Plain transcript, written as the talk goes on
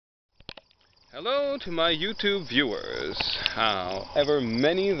Hello to my YouTube viewers, however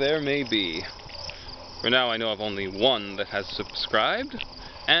many there may be. For now I know of only one that has subscribed,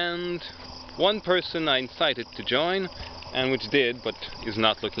 and one person I incited to join, and which did, but is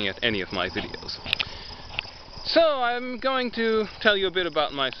not looking at any of my videos. So I'm going to tell you a bit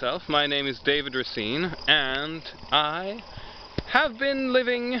about myself. My name is David Racine, and I have been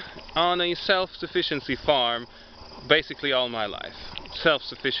living on a self-sufficiency farm basically all my life.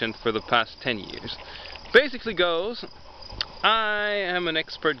 Self-sufficient for the past 10 years. Basically goes, I am an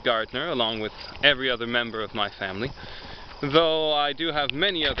expert gardener along with every other member of my family, though I do have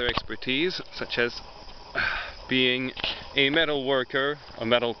many other expertise, such as being a metal worker, a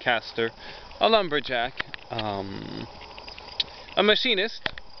metal caster, a lumberjack, a machinist,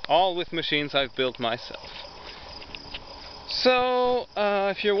 all with machines I've built myself. So,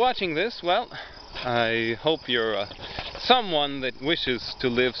 if you're watching this, well, I hope you're someone that wishes to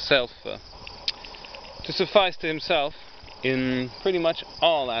live to suffice to himself in pretty much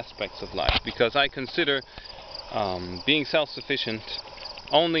all aspects of life, because I consider being self-sufficient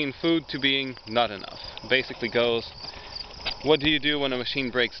only in food to being not enough. Basically goes, what do you do when a machine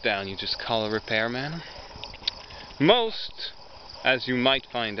breaks down? You just call a repairman? Most, as you might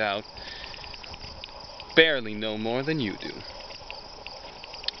find out, barely know more than you do.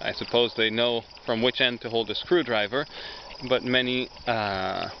 I suppose they know from which end to hold a screwdriver, but many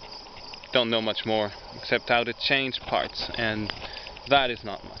don't know much more except how to change parts, and that is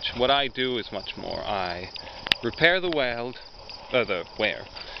not much. What I do is much more. I repair the wear,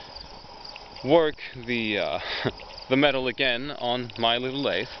 work the metal again on my little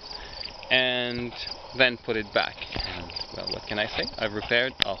lathe, and then put it back. And, well, what can I say? I've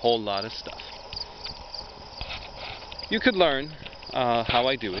repaired a whole lot of stuff. You could learn how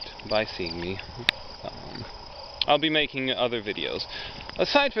I do it by seeing me. I'll be making other videos.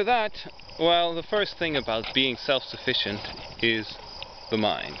 Aside for that, well, the first thing about being self-sufficient is the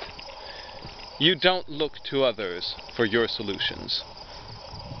mind. You don't look to others for your solutions.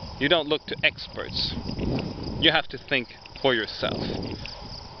 You don't look to experts. You have to think for yourself.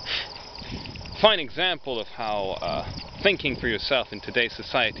 Fine example of how thinking for yourself in today's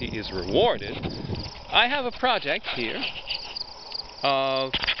society is rewarded. I have a project here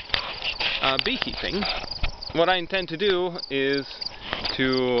of beekeeping. What I intend to do is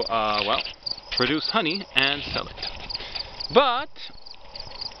to, produce honey and sell it. But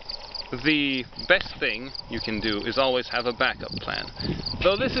the best thing you can do is always have a backup plan.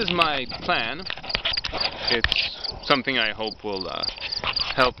 Though this is my plan, it's something I hope will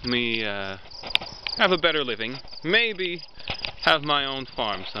help me have a better living. Maybe have my own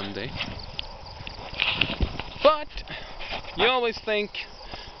farm someday. But you always think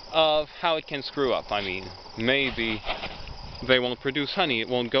of how it can screw up. I mean, maybe they won't produce honey, it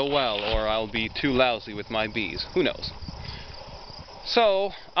won't go well, or I'll be too lousy with my bees. Who knows?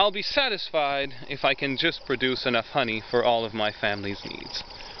 So, I'll be satisfied if I can just produce enough honey for all of my family's needs.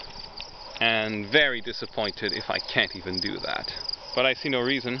 And very disappointed if I can't even do that. But I see no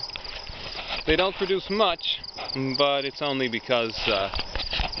reason. They don't produce much, but it's only because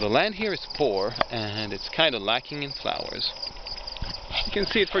the land here is poor, and it's kind of lacking in flowers. You can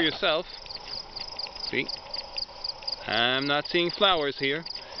see it for yourself. See? I'm not seeing flowers here,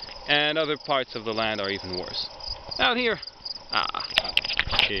 and other parts of the land are even worse. Out here,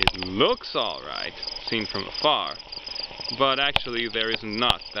 it looks alright, seen from afar, but actually there is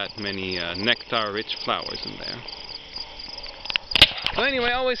not that many nectar-rich flowers in there. So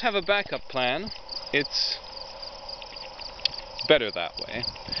anyway, always have a backup plan. It's better that way.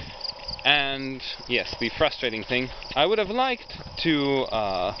 And yes, the frustrating thing, I would have liked to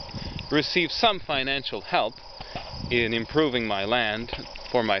receive some financial help in improving my land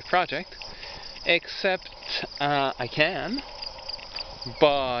for my project, except I can,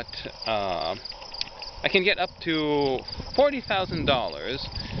 but I can get up to $40,000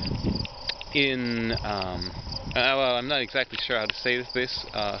 in, well, I'm not exactly sure how to say this,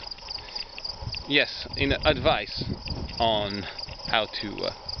 yes, in advice on how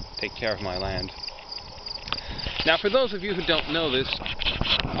to take care of my land. Now, for those of you who don't know this,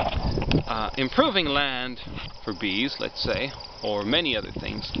 improving land for bees, let's say, or many other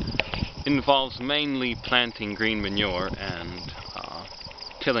things, involves mainly planting green manure and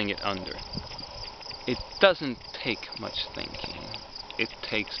tilling it under. It doesn't take much thinking. It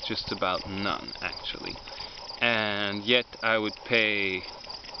takes just about none, actually. And yet I would pay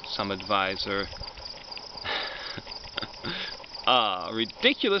some advisor a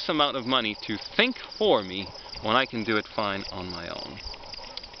ridiculous amount of money to think for me when I can do it fine on my own.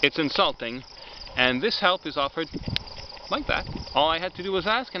 It's insulting, and this help is offered like that. All I had to do was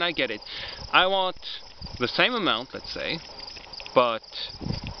ask and I get it. I want the same amount, let's say, but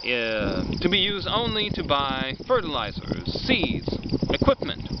to be used only to buy fertilizers, seeds,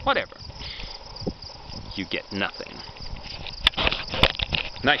 equipment, whatever. You get nothing.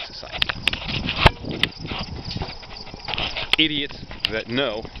 Nice society. Idiots that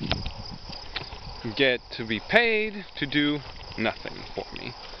know get to be paid to do nothing for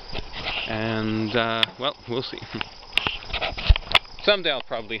me. And, well, we'll see. Someday I'll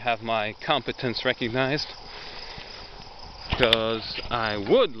probably have my competence recognized, because I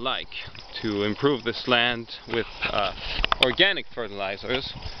would like to improve this land with organic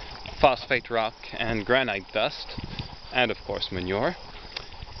fertilizers, phosphate rock and granite dust, and of course manure.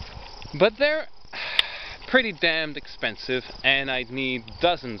 But they're pretty damned expensive, and I'd need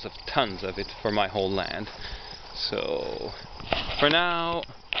dozens of tons of it for my whole land. So, for now,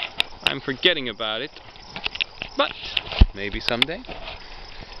 I'm forgetting about it, but maybe someday.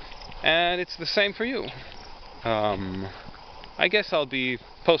 And it's the same for you. I guess I'll be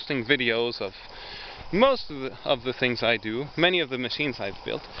posting videos of most of the things I do, many of the machines I've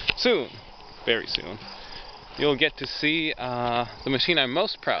built, soon, very soon. You'll get to see the machine I'm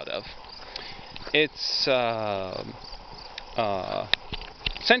most proud of. It's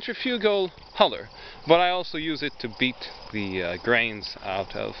centrifugal huller, but I also use it to beat the grains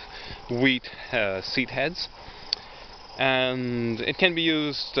out of wheat seed heads. And it can be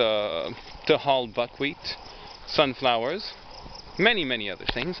used to hull buckwheat, sunflowers, many other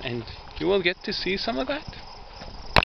things, and you will get to see some of that.